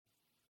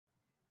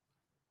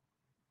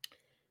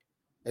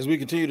As we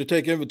continue to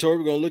take inventory,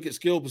 we're going to look at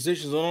skill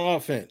positions on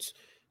offense.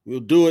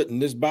 We'll do it in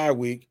this bye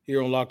week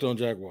here on Locked On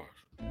Jaguars.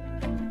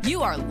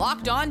 You are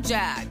Locked On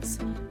Jags,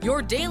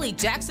 your daily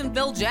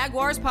Jacksonville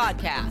Jaguars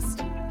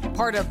podcast.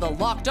 Part of the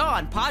Locked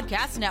On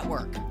Podcast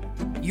Network,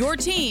 your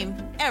team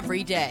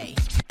every day.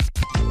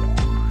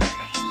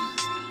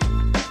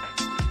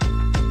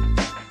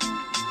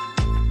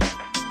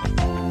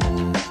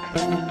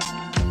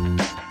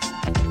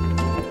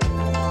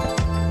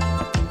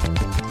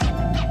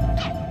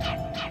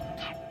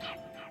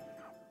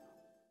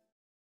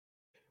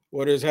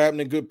 What is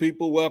happening, good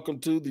people? Welcome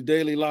to the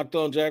daily Locked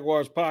On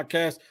Jaguars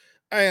podcast.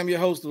 I am your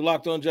host of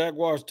Locked On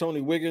Jaguars,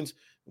 Tony Wiggins.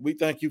 We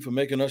thank you for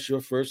making us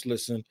your first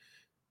listen,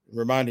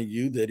 reminding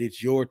you that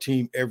it's your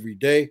team every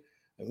day.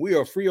 And we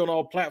are free on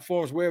all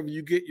platforms, wherever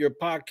you get your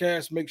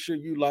podcasts. Make sure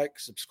you like,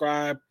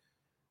 subscribe,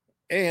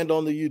 and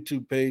on the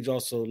YouTube page,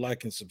 also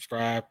like and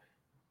subscribe.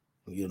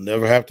 You'll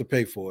never have to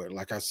pay for it.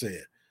 Like I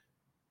said,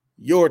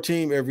 your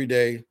team every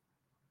day.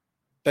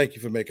 Thank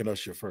you for making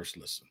us your first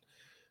listen.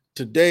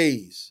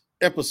 Today's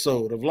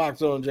episode of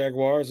Locked On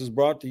Jaguars is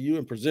brought to you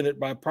and presented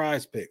by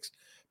Prize Picks.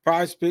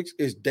 Prize Picks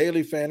is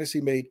daily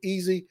fantasy made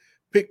easy.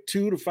 Pick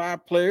 2 to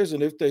 5 players,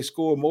 and if they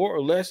score more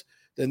or less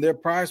than their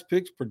Prize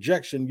Picks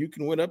projection, you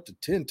can win up to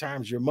 10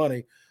 times your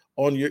money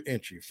on your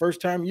entry.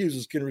 First-time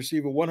users can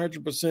receive a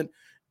 100%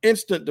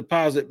 instant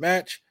deposit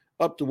match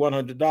up to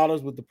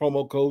 $100 with the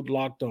promo code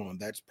Locked On.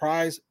 That's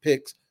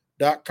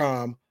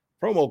prizepicks.com,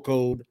 promo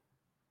code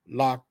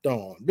Locked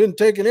On. Been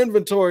taking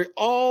inventory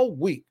all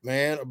week,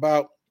 man,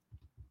 about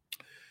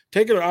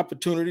taking an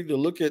opportunity to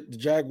look at the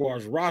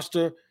Jaguars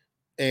roster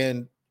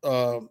and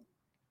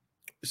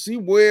see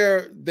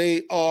where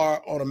they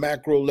are on a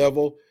macro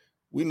level.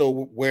 We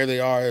know where they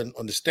are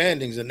on the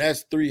standings, and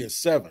that's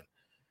 3-7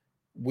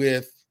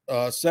 with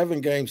 7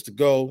 games to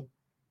go,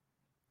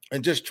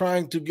 and just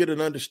trying to get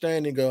an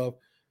understanding of,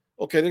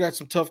 okay, they got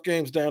some tough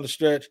games down the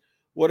stretch.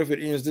 What if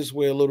it ends this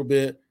way a little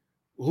bit?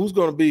 Who's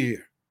going to be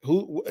here?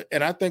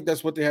 And I think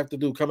that's what they have to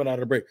do coming out of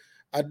the break.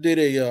 I did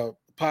a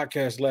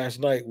podcast last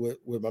night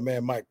with my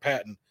man Mike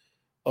Patton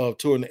of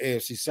touring the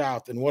AFC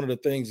South, and one of the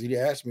things he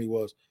asked me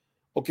was,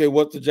 okay,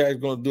 what the Jags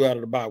going to do out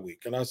of the bye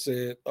week? And I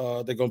said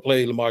they're going to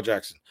play Lamar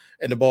Jackson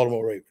and the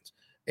Baltimore Ravens.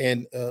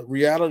 And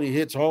reality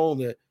hits home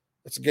that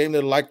it's a game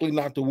they're likely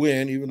not to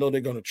win, even though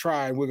they're going to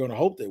try, and we're going to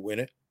hope they win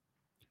it.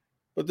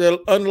 But they're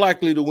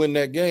unlikely to win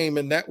that game,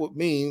 and that would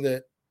mean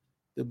that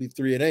they'll be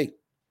 3-8.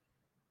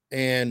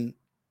 And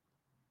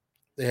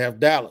they have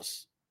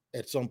Dallas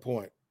at some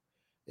point.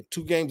 In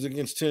 2 games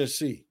against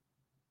Tennessee,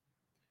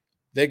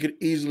 they could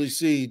easily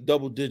see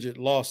double-digit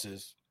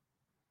losses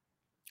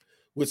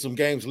with some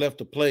games left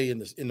to play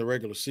in the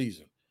regular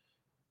season.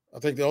 I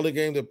think the only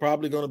game they're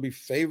probably going to be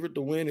favored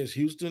to win is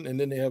Houston, and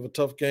then they have a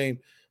tough game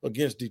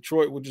against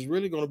Detroit, which is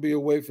really going to be a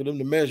way for them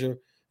to measure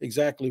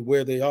exactly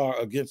where they are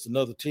against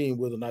another team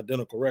with an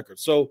identical record.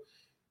 So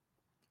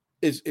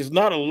it's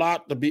not a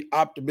lot to be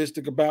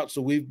optimistic about.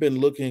 So we've been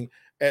looking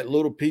at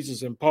little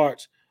pieces and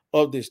parts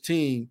of this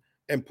team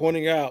and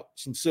pointing out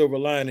some silver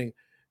lining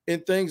in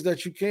things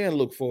that you can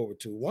look forward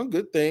to. One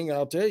good thing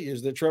I'll tell you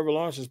is that Trevor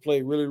Lawrence has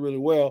played really, really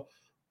well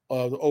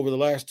over the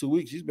last 2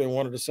 weeks. He's been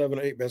one of the 7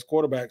 or 8 best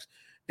quarterbacks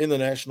in the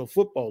National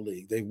Football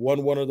League. They've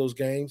won one of those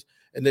games,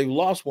 and they've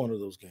lost one of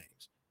those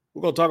games.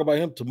 We're going to talk about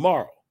him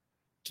tomorrow.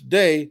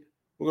 Today,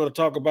 we're going to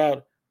talk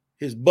about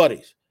his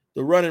buddies,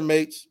 the running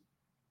mates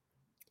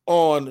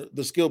on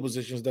the skill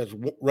positions, that's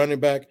running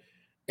back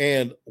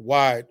and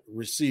wide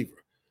receiver.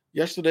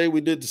 Yesterday,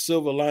 we did the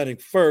silver lining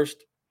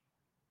first.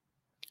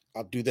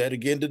 I'll do that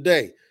again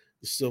today.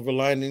 The silver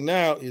lining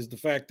now is the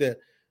fact that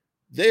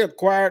they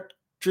acquired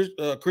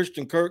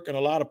Christian Kirk, and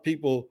a lot of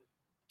people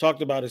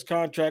talked about his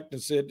contract and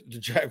said the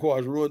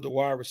Jaguars ruined the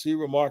wide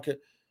receiver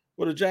market.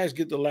 Well, the Jags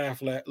get the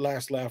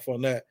last laugh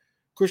on that.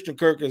 Christian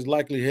Kirk is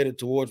likely headed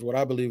towards what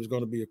I believe is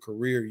going to be a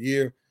career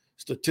year.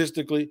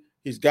 Statistically,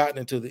 he's gotten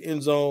into the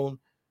end zone.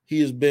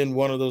 He has been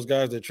one of those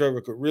guys that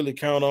Trevor could really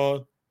count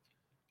on.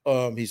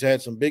 He's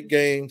had some big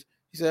games.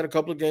 He's had a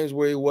couple of games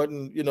where he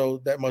wasn't,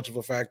 that much of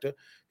a factor.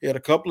 He had a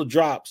couple of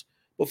drops.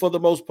 But for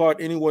the most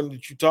part, anyone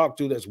that you talk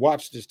to that's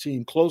watched this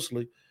team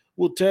closely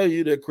will tell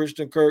you that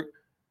Christian Kirk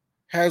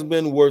has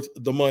been worth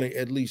the money,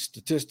 at least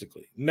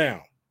statistically.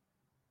 Now,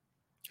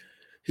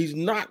 he's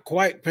not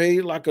quite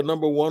paid like a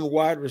number 1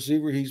 wide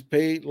receiver. He's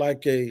paid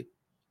like a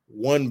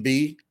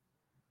 1B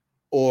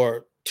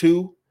or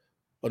 2,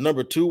 a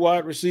number 2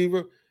 wide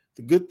receiver.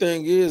 The good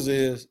thing is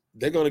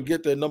they're going to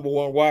get their number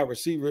 1 wide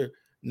receiver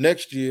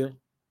next year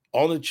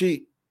on the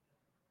cheap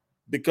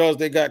because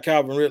they got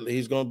Calvin Ridley.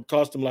 He's going to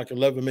cost them like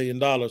 $11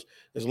 million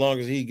as long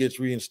as he gets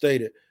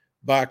reinstated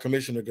by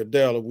Commissioner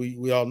Goodell.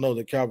 We all know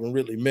that Calvin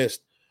Ridley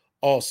missed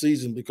all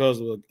season because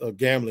of a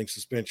gambling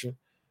suspension.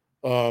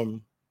 That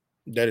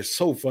is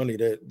so funny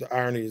that the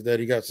irony is that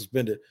he got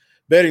suspended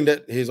betting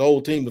that his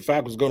old team, the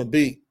Falcons, was going to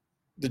beat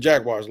the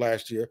Jaguars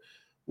last year.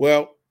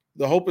 Well,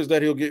 the hope is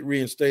that he'll get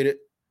reinstated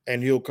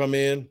and he'll come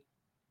in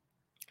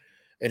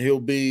and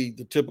he'll be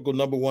the typical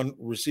number 1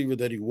 receiver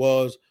that he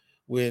was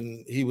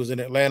when he was in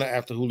Atlanta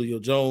after Julio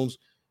Jones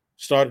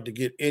started to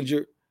get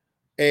injured,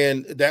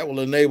 and that will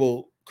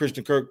enable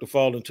Christian Kirk to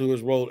fall into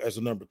his role as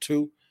a number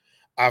 2.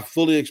 I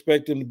fully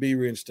expect him to be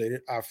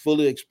reinstated. I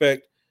fully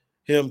expect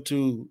him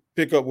to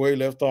pick up where he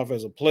left off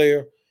as a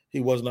player. He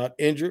was not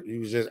injured. He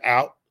was just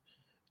out.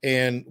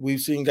 And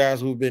we've seen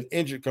guys who've been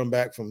injured come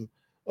back from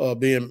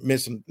being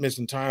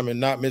missing time and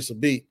not miss a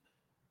beat.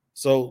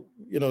 So,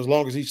 as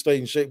long as he stayed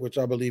in shape, which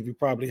I believe he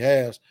probably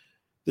has,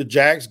 the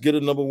Jags get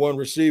a number 1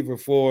 receiver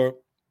for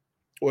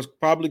what's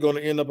probably going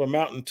to end up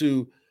amounting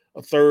to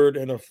a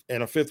 3rd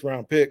and a 5th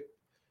round pick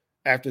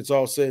after it's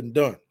all said and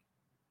done.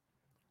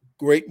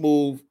 Great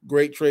move,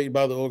 great trade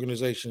by the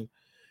organization.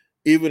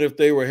 Even if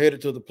they were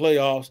headed to the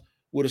playoffs,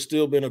 would have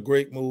still been a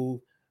great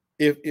move.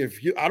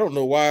 I don't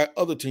know why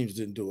other teams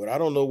didn't do it. I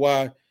don't know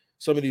why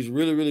some of these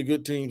really, really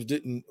good teams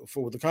didn't,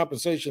 for the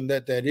compensation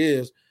that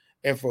is,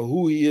 and for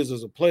who he is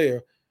as a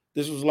player.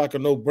 This was like a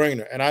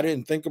no-brainer. And I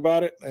didn't think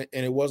about it,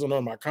 and it wasn't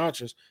on my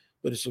conscience,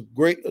 but it's a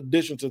great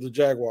addition to the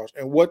Jaguars.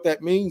 And what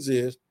that means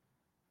is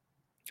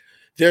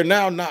they're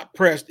now not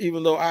pressed,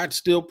 even though I'd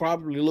still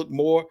probably look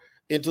more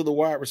into the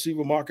wide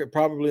receiver market,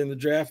 probably in the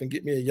draft, and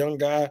get me a young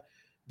guy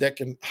that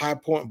can high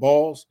point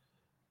balls.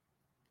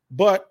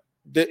 But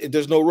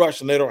there's no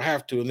rush, and they don't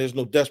have to, and there's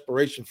no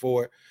desperation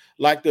for it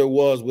like there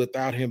was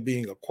without him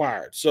being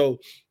acquired. So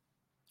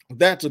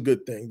that's a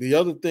good thing. The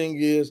other thing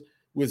is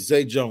with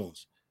Zay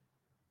Jones.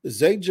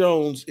 Zay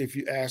Jones, if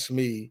you ask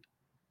me,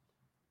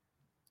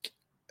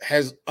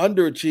 has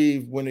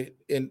underachieved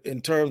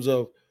in terms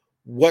of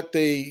what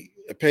they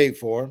paid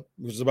for him,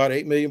 which is about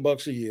 $8 million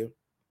a year.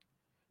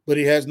 But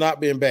he has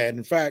not been bad.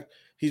 In fact,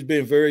 he's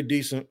been very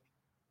decent.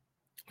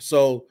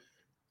 So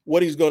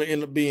what he's going to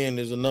end up being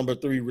is a number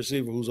 3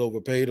 receiver who's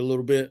overpaid a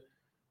little bit,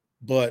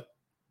 but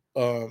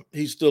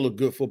he's still a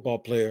good football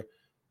player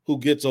who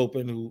gets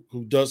open,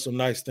 who does some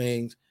nice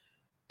things,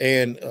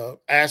 and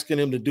asking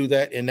him to do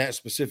that in that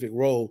specific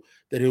role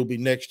that he'll be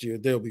next year,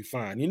 they'll be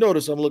fine. You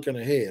notice I'm looking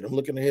ahead. I'm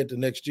looking ahead to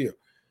next year.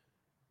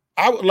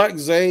 I would like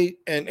Zay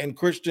and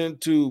Christian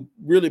to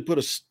really put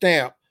a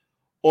stamp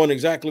on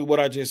exactly what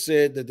I just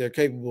said that they're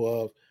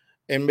capable of,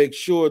 and make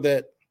sure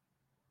that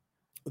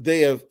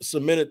they have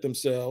cemented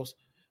themselves,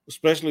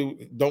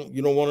 especially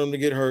you don't want them to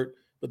get hurt,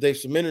 but they've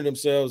cemented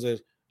themselves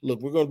as,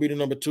 look, we're going to be the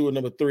number 2 and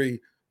number 3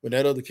 when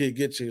that other kid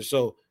gets here.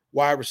 So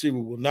wide receiver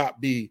will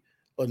not be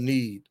a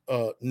need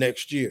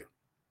next year.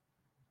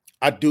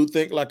 I do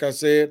think, like I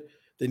said,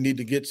 they need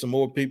to get some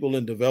more people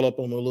and develop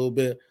them a little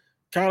bit,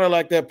 kind of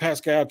like that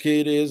Pascal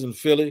kid is in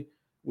Philly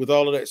with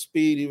all of that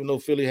speed. Even though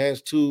Philly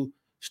has 2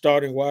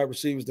 starting wide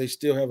receivers, they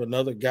still have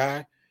another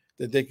guy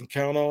that they can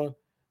count on.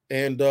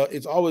 And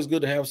it's always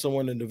good to have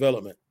someone in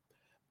development.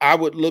 I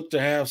would look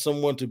to have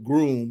someone to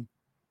groom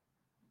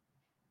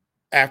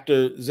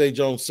after Zay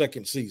Jones'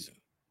 second season.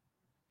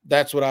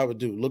 That's what I would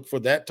do. Look for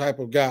that type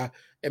of guy,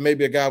 and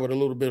maybe a guy with a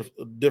little bit of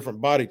a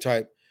different body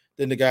type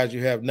than the guys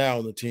you have now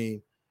on the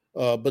team.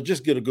 But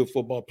just get a good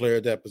football player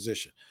at that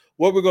position.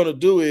 What we're going to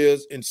do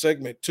is, in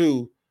segment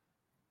 2,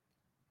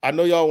 I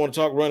know y'all want to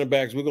talk running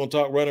backs. We're going to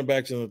talk running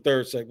backs in the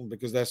 3rd segment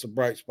because that's a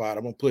bright spot.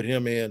 I'm going to put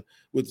him in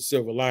with the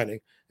silver lining.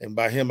 And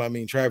by him, I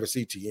mean Travis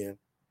Etienne.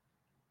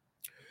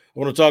 I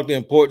want to talk the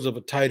importance of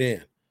a tight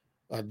end.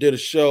 I did a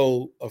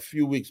show a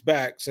few weeks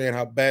back saying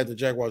how bad the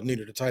Jaguars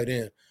needed a tight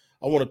end.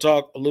 I want to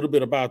talk a little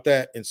bit about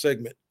that in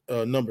segment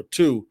number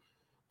 2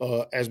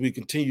 as we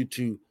continue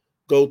to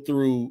go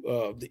through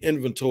the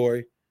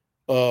inventory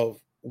of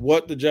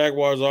what the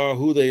Jaguars are,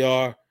 who they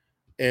are,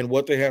 and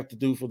what they have to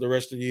do for the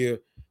rest of the year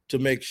to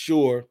make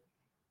sure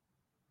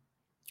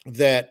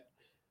that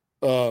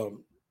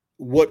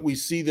what we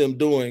see them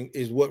doing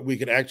is what we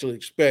can actually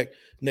expect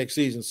next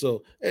season.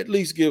 So at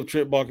least give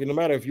Trent Baalke, no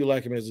matter if you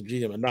like him as a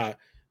GM or not,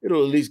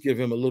 it'll at least give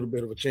him a little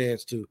bit of a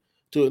chance to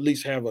at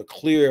least have a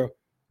clear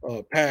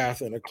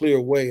path and a clear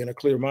way and a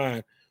clear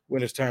mind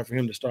when it's time for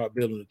him to start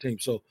building the team.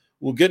 So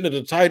we'll get into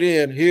the tight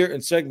end here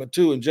in segment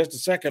 2 in just a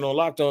second on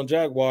Locked On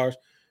Jaguars.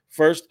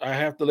 First, I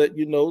have to let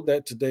you know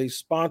that today's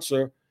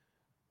sponsor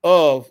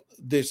of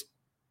this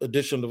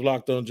edition of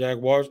Locked On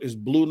Jaguars is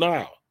Blue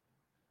Nile.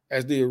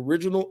 As the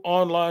original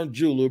online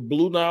jeweler,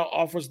 Blue Nile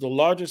offers the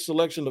largest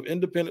selection of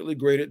independently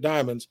graded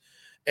diamonds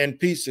and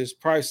pieces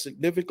priced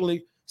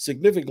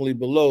significantly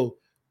below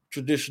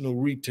traditional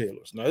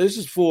retailers. Now, this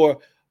is for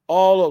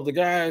all of the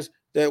guys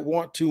that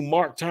want to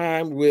mark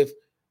time with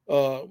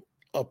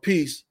a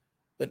piece,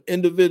 an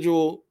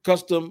individual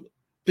custom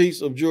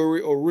piece of jewelry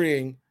or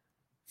ring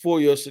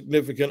for your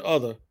significant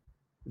other.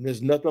 And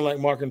there's nothing like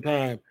marking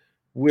time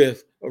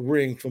with a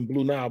ring from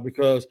Blue Nile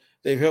because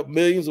they've helped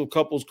millions of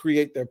couples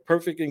create their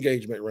perfect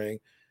engagement ring.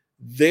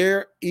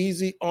 Their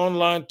easy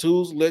online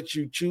tools let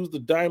you choose the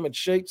diamond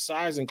shape,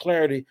 size, and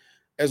clarity,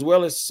 as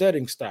well as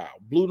setting style.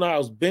 Blue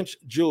Nile's bench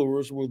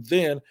jewelers will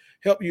then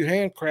help you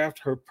handcraft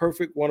her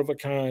perfect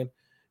one-of-a-kind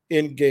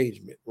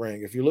engagement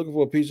ring. If you're looking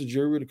for a piece of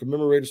jewelry to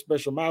commemorate a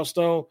special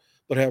milestone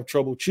but have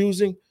trouble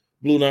choosing,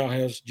 Blue Nile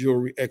has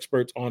jewelry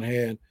experts on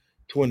hand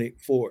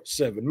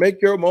 24/7.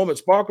 Make your moment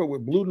sparkle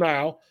with Blue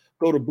Nile.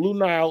 Go to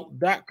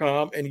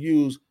BlueNile.com and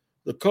use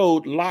the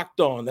code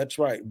LOCKEDON. That's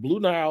right,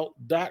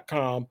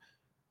 BlueNile.com.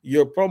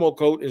 Your promo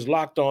code is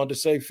locked on to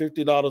save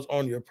 $50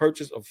 on your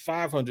purchase of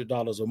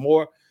 $500 or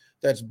more.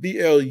 That's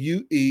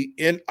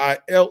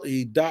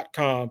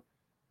BLUENILE.com.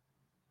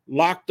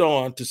 Locked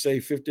on to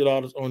save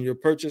 $50 on your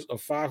purchase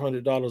of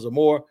 $500 or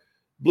more.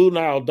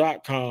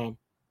 BlueNile.com,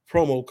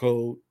 promo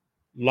code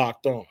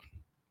locked on.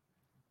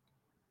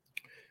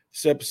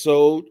 This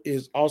episode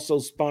is also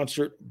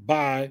sponsored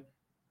by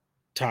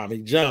Tommy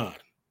John.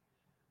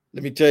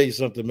 Let me tell you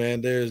something,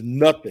 man. There's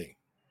nothing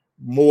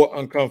more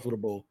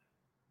uncomfortable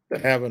than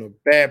having a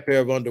bad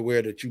pair of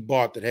underwear that you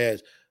bought that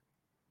has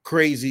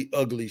crazy,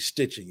 ugly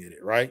stitching in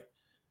it, right?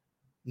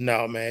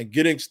 No, man.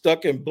 Getting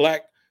stuck in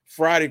Black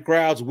Friday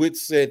crowds with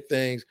said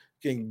things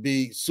can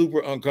be super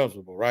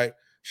uncomfortable, right?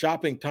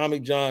 Shopping Tommy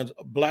John's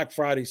Black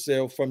Friday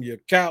sale from your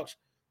couch,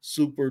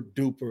 super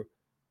duper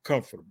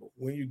comfortable.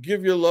 When you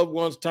give your loved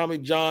ones Tommy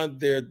John,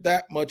 they're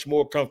that much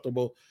more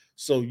comfortable,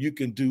 so you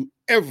can do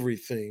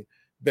everything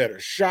better.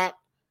 Shop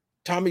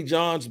Tommy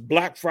John's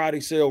Black Friday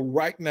sale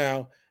right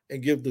now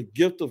and give the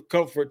gift of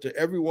comfort to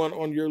everyone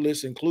on your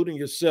list, including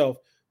yourself,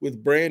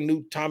 with brand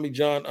new Tommy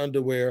John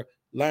underwear,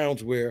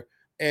 loungewear,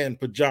 and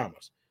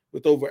pajamas.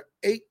 With over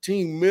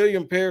 18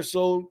 million pairs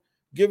sold,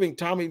 giving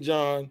Tommy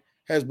John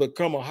has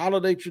become a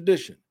holiday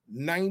tradition.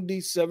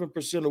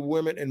 97% of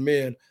women and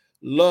men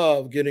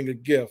love getting a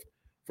gift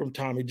from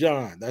Tommy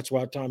John. That's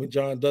why Tommy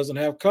John doesn't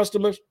have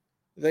customers.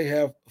 They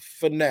have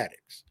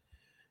fanatics.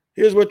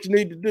 Here's what you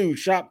need to do.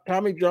 Shop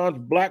Tommy John's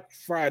Black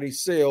Friday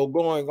sale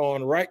going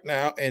on right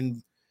now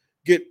and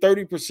get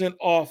 30%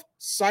 off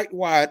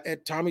site-wide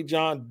at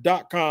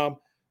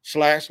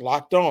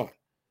TommyJohn.com/locked-on.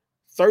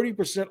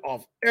 30%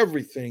 off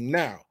everything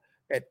now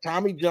at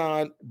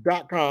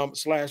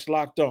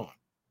TommyJohn.com/locked-on.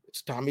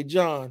 It's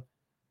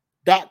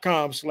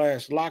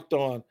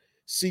TommyJohn.com/locked-on.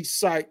 See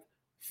site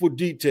for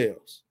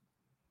details.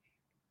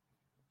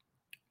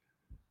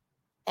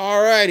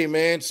 All righty,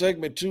 man.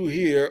 Segment 2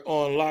 here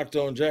on Locked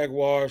On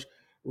Jaguars,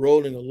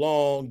 rolling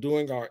along,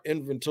 doing our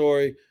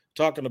inventory,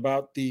 talking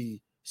about the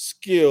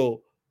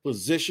skill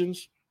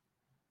positions.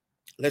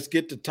 Let's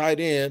get to tight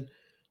end,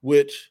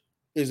 which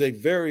is a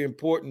very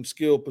important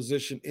skill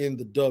position in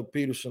the Doug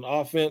Peterson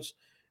offense,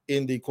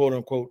 in the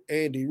quote-unquote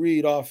Andy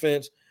Reid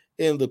offense,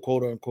 in the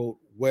quote-unquote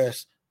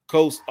West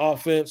Coast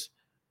offense.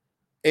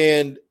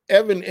 And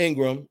Evan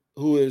Ingram,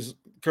 who is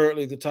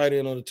currently the tight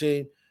end on the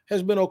team,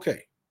 has been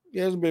okay. He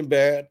hasn't been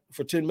bad.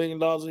 For $10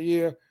 million a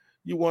year,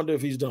 you wonder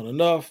if he's done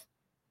enough.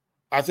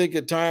 I think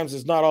at times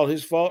it's not all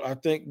his fault. I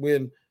think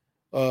when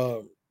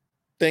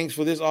things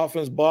for this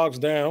offense bogs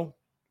down,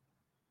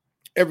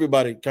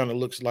 everybody kind of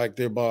looks like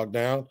they're bogged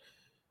down.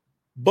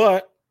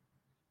 But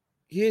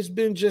he has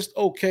been just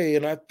okay.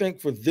 And I think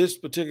for this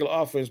particular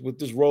offense, with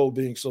this role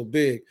being so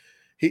big,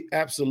 he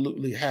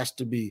absolutely has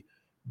to be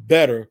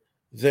better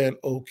than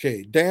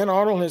okay. Dan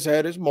Arnold has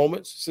had his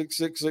moments,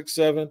 6'6",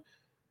 6'7",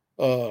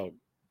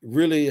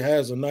 really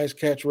has a nice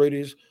catch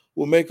radius,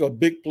 will make a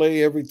big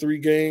play every 3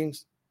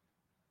 games.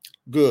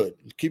 Good.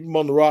 Keep him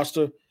on the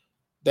roster.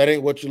 That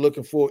ain't what you're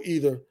looking for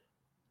either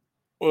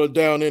on a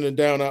down in and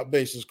down out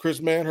basis. Chris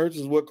Manhertz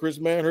is what Chris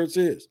Manhertz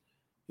is.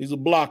 He's a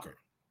blocker.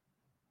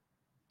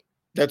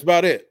 That's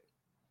about it.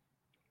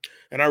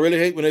 And I really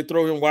hate when they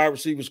throw him wide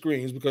receiver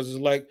screens, because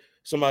it's like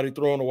somebody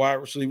throwing a wide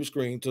receiver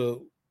screen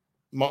to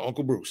my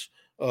Uncle Bruce.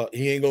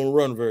 He ain't going to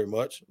run very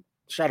much.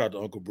 Shout out to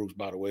Uncle Bruce,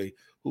 by the way,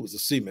 who was a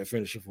cement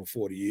finisher for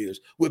 40 years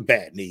with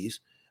bad knees.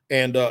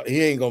 And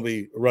he ain't going to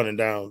be running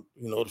down,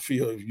 the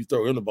field if you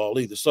throw him the ball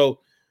either. So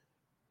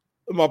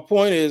my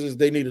point is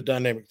they need a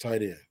dynamic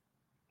tight end.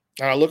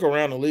 And I look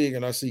around the league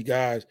and I see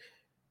guys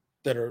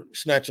that are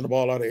snatching the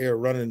ball out of the air,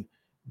 running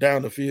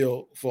down the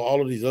field for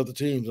all of these other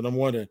teams. And I'm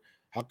wondering,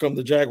 how come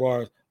the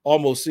Jaguars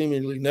almost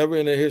seemingly never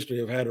in their history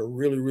have had a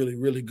really, really,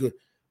 really good,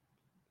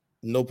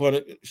 no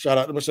pun, shout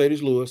out to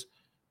Mercedes Lewis,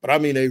 but I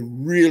mean a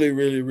really,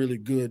 really, really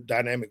good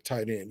dynamic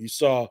tight end. You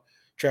saw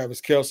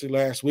Travis Kelce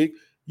last week.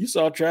 You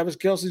saw Travis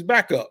Kelce's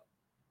backup,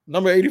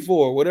 number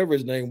 84, whatever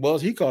his name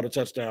was. He caught a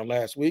touchdown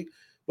last week,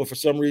 but for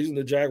some reason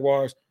the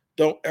Jaguars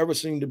don't ever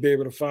seem to be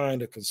able to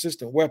find a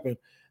consistent weapon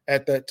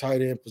at that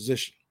tight end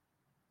position.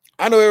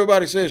 I know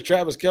everybody says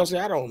Travis Kelce.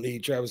 I don't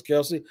need Travis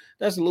Kelce.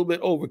 That's a little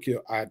bit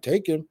overkill. I'd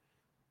take him.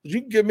 But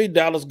you can give me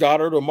Dallas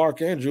Goedert or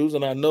Mark Andrews,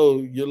 and I know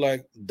you're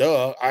like,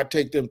 duh, I'd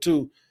take them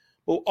too.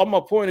 But all my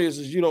point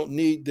is you don't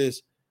need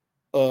this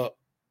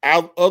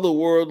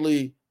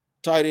otherworldly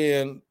tight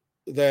end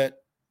that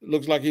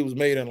looks like he was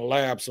made in a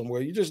lab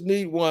somewhere. You just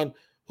need one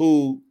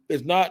who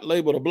is not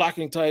labeled a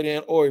blocking tight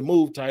end or a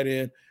move tight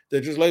end.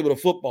 They're just labeled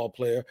a football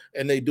player,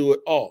 and they do it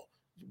all.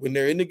 When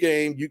they're in the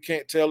game, you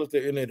can't tell if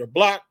they're in there to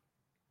block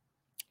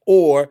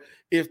or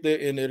if they're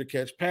in there to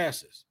catch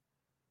passes.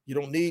 You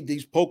don't need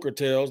these poker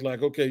tails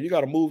like, okay, you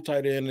got a move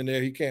tight end in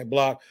there, he can't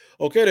block.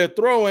 Okay, they're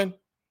throwing,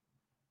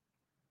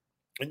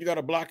 and you got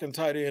a blocking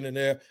tight end in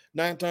there.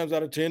 9 times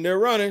out of 10, they're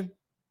running.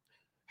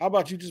 How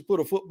about you just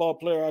put a football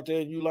player out there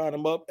and you line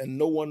him up and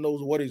no one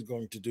knows what he's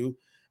going to do,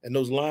 and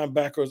those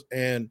linebackers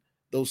and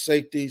those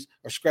safeties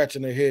are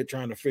scratching their head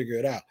trying to figure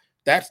it out.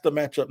 That's the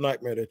matchup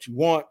nightmare that you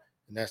want,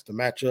 and that's the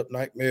matchup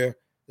nightmare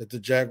that the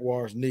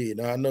Jaguars need.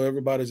 Now, I know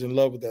everybody's in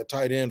love with that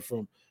tight end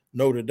from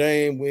Notre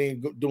Dame. We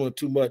ain't doing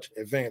too much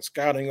advanced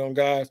scouting on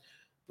guys.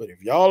 But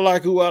if y'all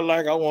like who I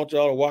like, I want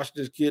y'all to watch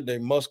this kid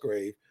named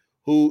Musgrave,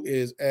 who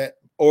is at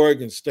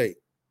Oregon State.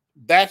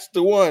 That's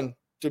the one,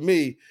 to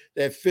me,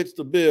 that fits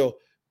the bill.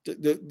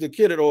 The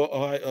kid at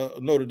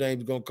Notre Dame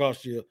is going to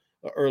cost you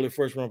an early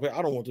first-round pick.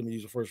 I don't want them to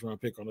use a first-round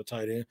pick on the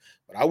tight end,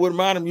 but I wouldn't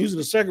mind him using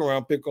a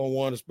second-round pick on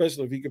one,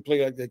 especially if he can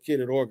play like that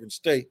kid at Oregon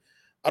State.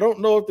 I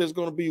don't know if there's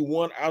going to be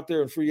one out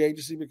there in free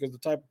agency because the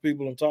type of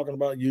people I'm talking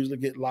about usually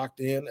get locked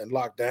in and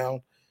locked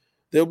down.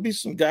 There'll be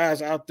some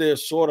guys out there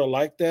sort of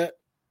like that.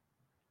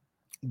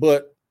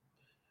 But,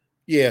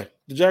 yeah,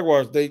 the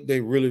Jaguars,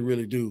 they really,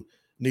 really do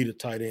need a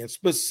tight end,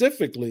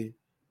 specifically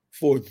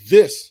for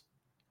this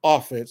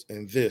offense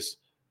and this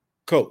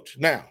coach.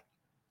 Now,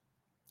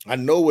 I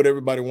know what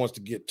everybody wants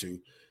to get to.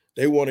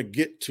 They want to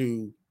get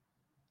to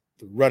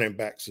the running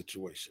back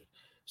situation.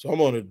 So I'm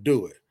going to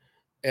do it.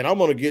 And I'm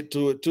going to get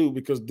to it, too,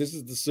 because this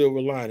is the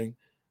silver lining.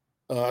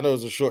 I know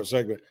it's a short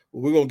segment, but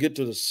we're going to get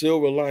to the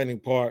silver lining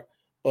part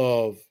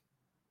of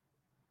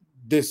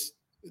this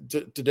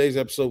today's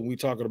episode when we're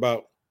talking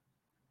about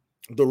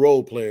the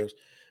role players.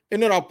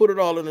 And then I'll put it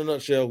all in a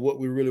nutshell, what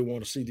we really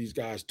want to see these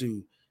guys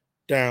do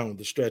down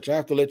the stretch. I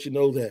have to let you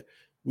know that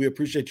we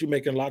appreciate you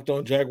making Locked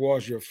On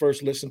Jaguars your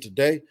first listen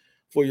today.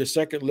 For your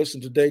second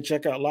listen today,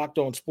 check out Locked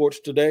On Sports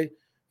Today.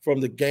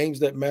 From the games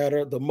that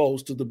matter the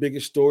most to the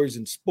biggest stories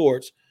in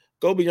sports,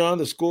 go beyond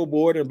the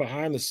scoreboard and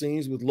behind the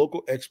scenes with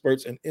local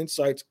experts and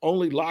insights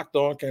only Locked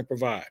On can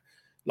provide.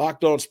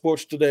 Locked On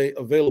Sports Today,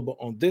 available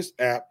on this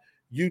app,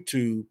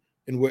 YouTube,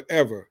 and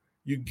wherever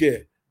you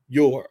get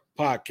your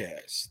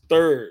podcasts.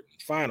 Third,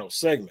 final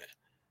segment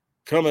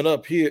coming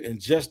up here in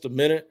just a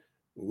minute.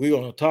 We're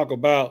going to talk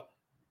about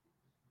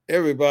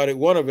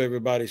one of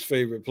everybody's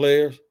favorite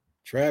players,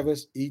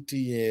 Travis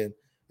Etienne,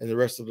 and the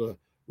rest of the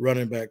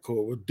running back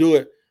core. We'll do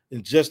it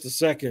in just a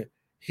second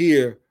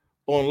here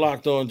on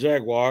Locked On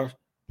Jaguars.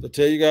 I'll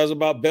tell you guys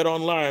about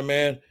BetOnline,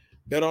 man.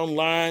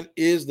 BetOnline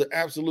is the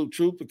absolute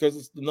truth because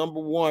it's the number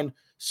one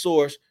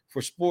source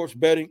for sports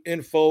betting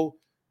info,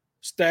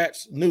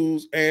 stats,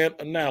 news, and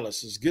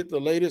analysis. Get the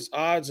latest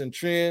odds and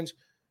trends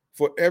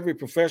for every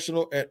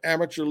professional and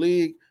amateur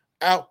league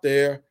out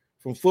there,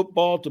 from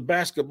football to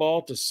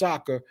basketball to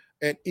soccer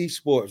and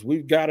esports.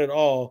 We've got it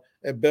all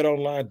at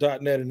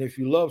betonline.net. And if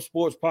you love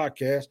sports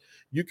podcasts,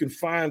 you can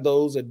find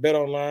those at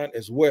BetOnline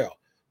as well.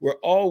 We're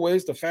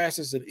always the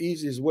fastest and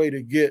easiest way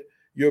to get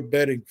your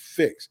betting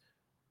fix.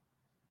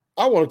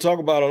 I want to talk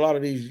about a lot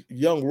of these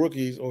young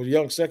rookies or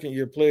young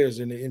second-year players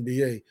in the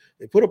NBA.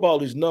 They put up all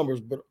these numbers,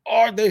 but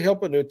are they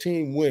helping their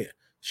team win?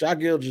 Shai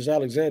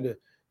Gilgeous-Alexander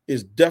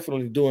is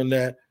definitely doing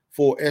that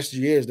for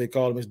SGA, as they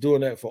call him, is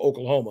doing that for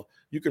Oklahoma.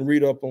 You can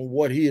read up on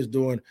what he is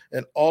doing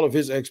and all of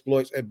his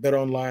exploits at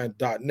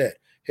betonline.net.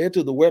 Head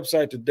to the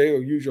website today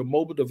or use your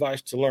mobile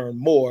device to learn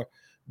more.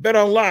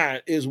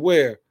 BetOnline is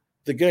where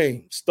the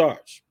game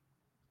starts.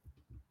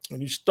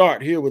 And you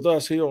start here with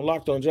us here on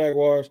Locked On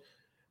Jaguars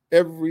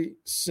every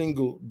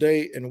single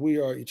day, and we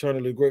are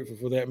eternally grateful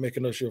for that,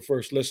 making us your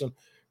first listen,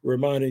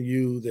 reminding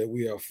you that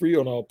we are free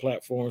on all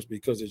platforms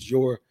because it's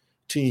your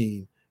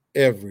team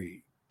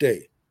every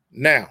day.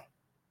 Now,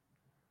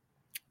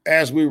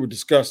 as we were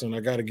discussing, I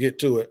got to get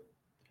to it.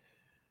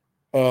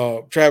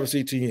 Travis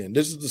Etienne,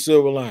 this is the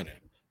silver lining.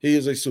 He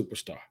is a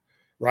superstar,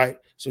 right?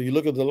 So you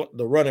look at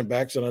the running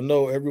backs, and I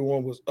know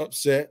everyone was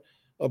upset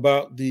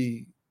about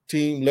the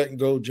team letting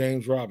go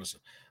James Robinson.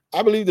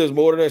 I believe there's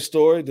more to that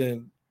story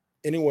than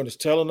anyone is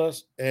telling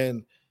us.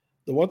 And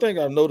the one thing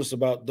I've noticed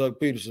about Doug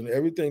Peterson,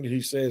 everything that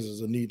he says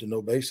is a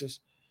need-to-know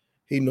basis.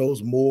 He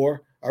knows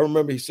more. I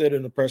remember he said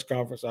in the press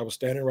conference, I was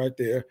standing right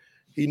there,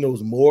 he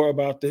knows more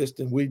about this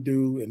than we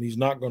do, and he's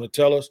not going to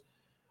tell us.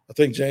 I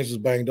think James was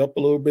banged up a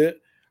little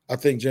bit. I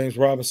think James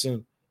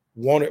Robinson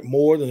wanted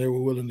more than they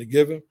were willing to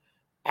give him.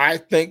 I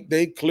think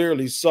they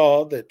clearly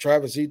saw that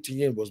Travis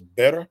Etienne was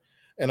better,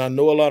 and I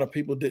know a lot of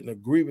people didn't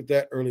agree with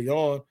that early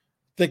on. I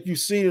think you've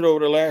seen it over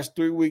the last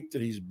 3 weeks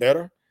that he's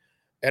better.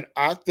 And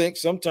I think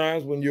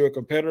sometimes when you're a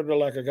competitor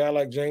like a guy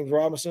like James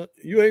Robinson,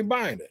 you ain't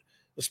buying it,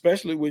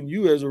 especially when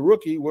you as a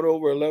rookie went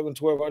over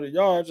 1,200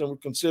 yards and were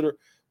considered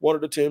one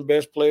of the 10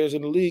 best players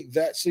in the league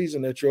that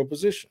season at your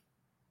position.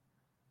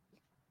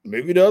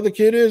 Maybe the other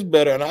kid is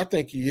better, and I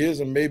think he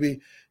is, and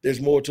maybe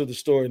there's more to the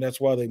story, and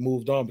that's why they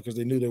moved on, because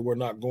they knew they were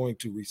not going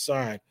to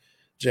re-sign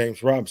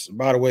James Robinson.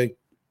 By the way,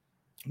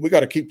 we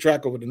got to keep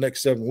track over the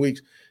next 7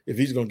 weeks if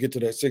he's going to get to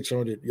that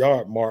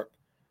 600-yard mark.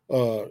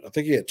 I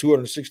think he had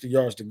 260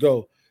 yards to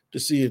go to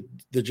see if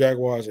the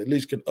Jaguars at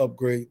least can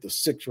upgrade the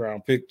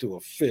 6th-round pick to a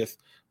 5th,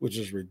 which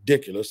is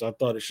ridiculous. I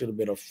thought it should have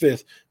been a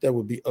 5th that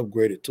would be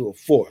upgraded to a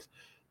 4th.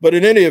 But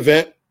in any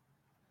event,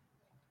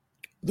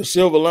 the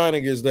silver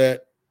lining is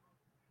that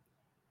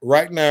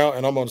right now,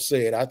 and I'm going to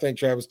say it, I think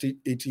Travis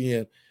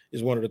Etienne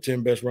is one of the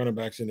 10 best running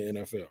backs in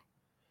the NFL.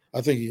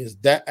 I think he is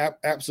that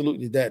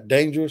absolutely that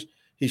dangerous.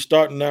 He's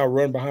starting now to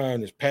run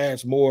behind his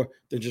pads more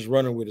than just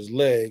running with his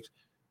legs,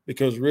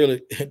 because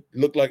really it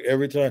looked like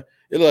every time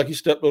It looked like he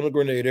stepped on a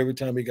grenade every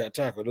time he got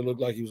tackled. It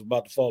looked like he was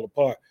about to fall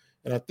apart.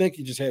 And I think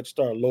he just had to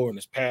start lowering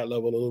his pad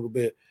level a little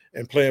bit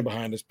and playing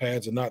behind his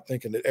pads and not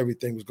thinking that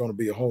everything was going to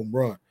be a home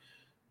run.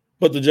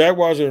 But the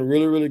Jaguars are in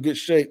really, really good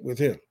shape with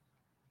him.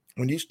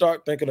 When you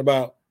start thinking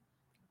about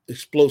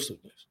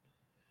explosiveness,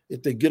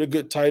 if they get a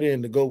good tight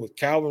end to go with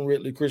Calvin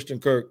Ridley, Christian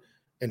Kirk,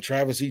 and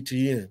Travis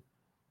Etienne,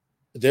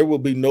 there will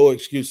be no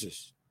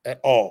excuses at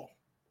all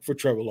for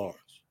Trevor Lawrence.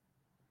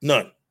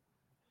 None.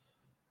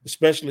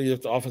 Especially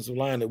if the offensive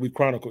line that we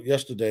chronicled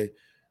yesterday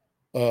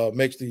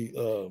makes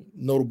the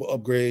notable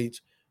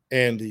upgrades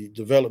and the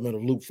development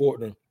of Luke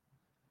Fortner.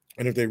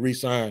 And if they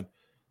re-sign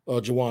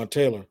Jawan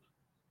Taylor,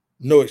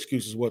 no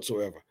excuses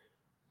whatsoever.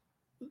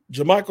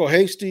 JaMycal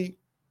Hasty,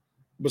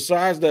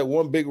 besides that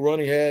one big run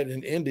he had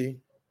in Indy,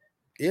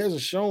 he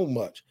hasn't shown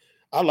much.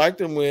 I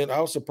liked him when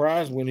I was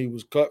surprised when he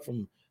was cut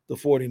from the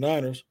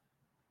 49ers.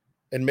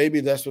 And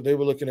maybe that's what they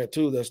were looking at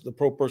too. That's the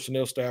pro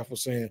personnel staff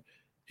was saying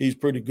he's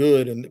pretty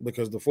good, and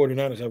because the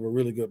 49ers have a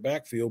really good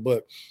backfield.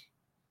 But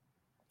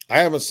I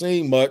haven't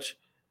seen much.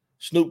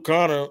 Snoop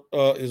Connor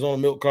is on a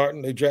milk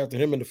carton. They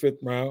drafted him in the 5th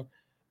round.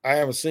 I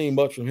haven't seen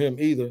much from him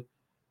either.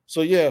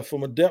 So, yeah,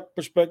 from a depth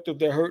perspective,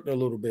 they're hurting a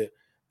little bit.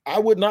 I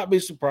would not be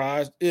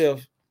surprised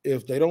if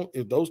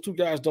those two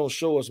guys don't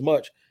show us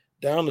much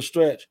down the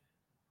stretch,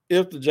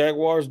 if the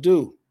Jaguars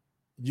do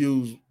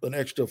use an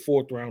extra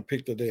 4th round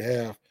pick that they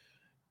have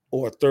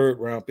or a 3rd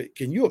round pick.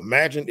 Can you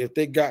imagine if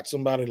they got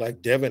somebody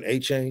like Devin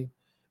Achane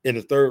in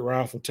the 3rd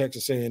round from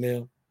Texas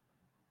A&M?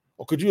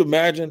 Or could you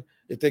imagine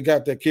if they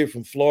got that kid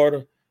from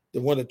Florida, the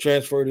one that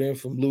transferred in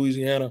from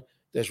Louisiana,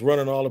 that's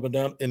running all up and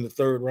down in the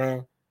 3rd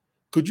round?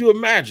 Could you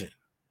imagine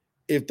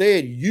if they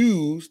had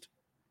used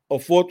a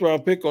 4th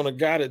round pick on a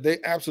guy that they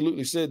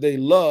absolutely said they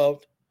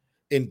loved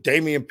in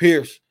Dameon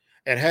Pierce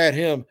and had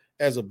him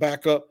as a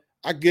backup?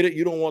 I get it.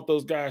 You don't want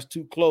those guys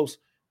too close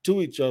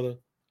to each other,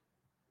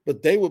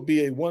 but they would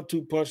be a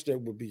 1-2 punch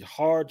that would be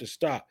hard to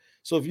stop.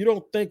 So if you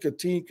don't think a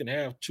team can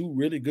have 2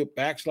 really good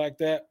backs like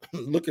that,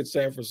 look at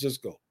San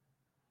Francisco.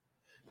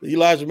 The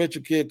Elijah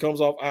Mitchell kid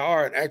comes off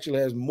IR and actually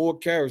has more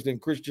carries than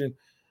Christian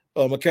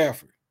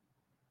McCaffrey.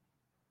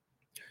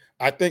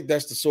 I think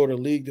that's the sort of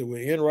league that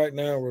we're in right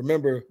now.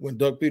 Remember when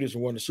Doug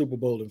Peterson won the Super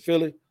Bowl in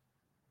Philly?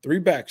 3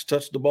 backs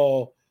touched the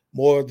ball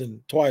more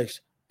than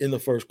twice in the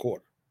first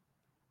quarter.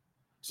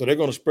 So they're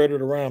going to spread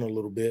it around a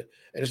little bit,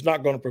 and it's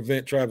not going to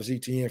prevent Travis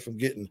Etienne from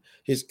getting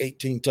his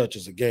 18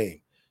 touches a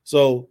game.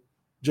 So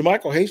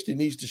JaMycal Hasty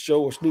needs to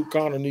show, or Snoop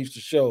Connor needs to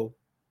show,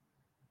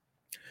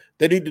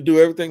 they need to do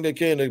everything they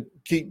can to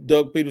keep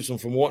Doug Peterson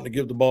from wanting to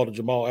give the ball to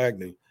Jamal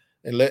Agnew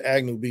and let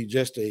Agnew be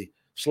just a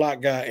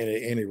slot guy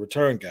and a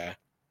return guy.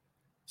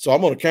 So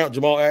I'm going to count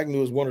Jamal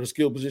Agnew as one of the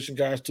skill position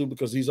guys too,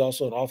 because he's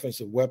also an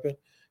offensive weapon.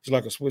 He's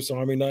like a Swiss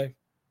Army knife.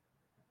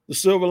 The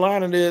silver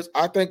lining is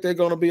I think they're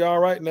going to be all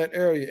right in that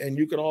area, and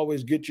you can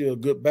always get you a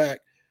good back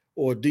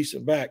or a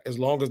decent back as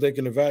long as they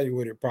can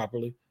evaluate it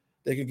properly.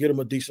 They can get them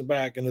a decent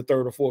back in the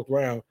 3rd or 4th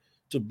round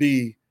to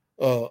be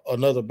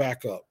another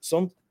backup.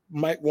 Some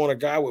might want a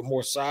guy with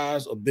more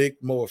size, a big,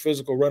 more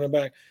physical running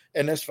back,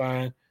 and that's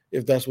fine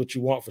if that's what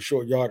you want for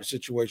short yardage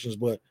situations.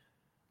 But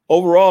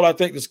overall, I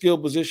think the skill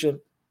position,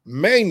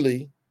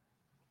 mainly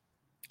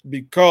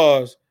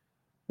because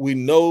we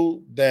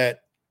know that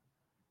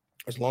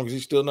as long as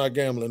he's still not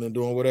gambling and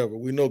doing whatever,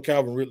 we know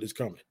Calvin Ridley's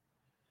coming.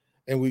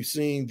 And we've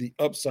seen the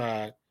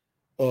upside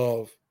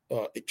of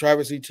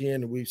Travis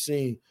Etienne, and we've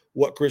seen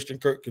what Christian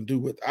Kirk can do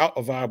without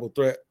a viable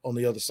threat on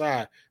the other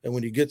side. And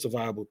when he gets a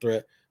viable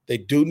threat, they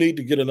do need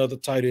to get another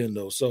tight end,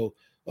 though. So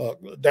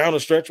down the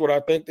stretch, what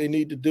I think they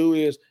need to do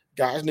is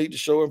guys need to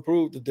show and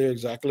prove that they're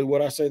exactly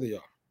what I say they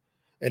are.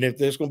 And if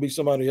there's going to be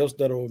somebody else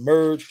that will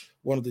emerge,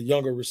 one of the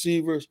younger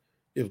receivers,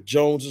 if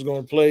Jones is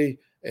going to play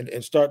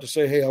and start to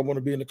say, hey, I want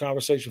to be in the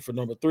conversation for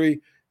number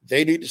 3,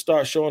 they need to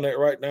start showing that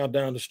right now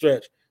down the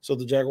stretch so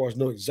the Jaguars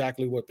know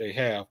exactly what they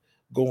have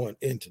going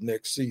into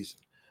next season.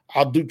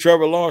 I'll do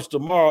Trevor Lawrence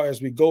tomorrow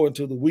as we go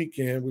into the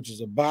weekend, which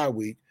is a bye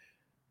week.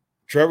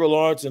 Trevor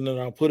Lawrence, and then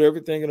I'll put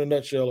everything in a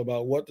nutshell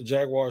about what the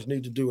Jaguars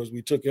need to do as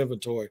we took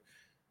inventory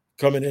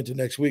coming into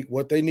next week,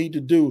 what they need to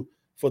do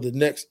for the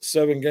next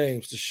 7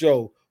 games to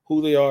show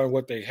who they are and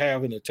what they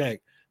have in the tank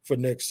for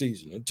next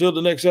season. Until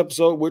the next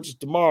episode, which is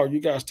tomorrow,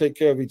 you guys take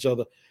care of each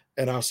other,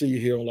 and I'll see you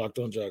here on Locked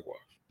On Jaguars.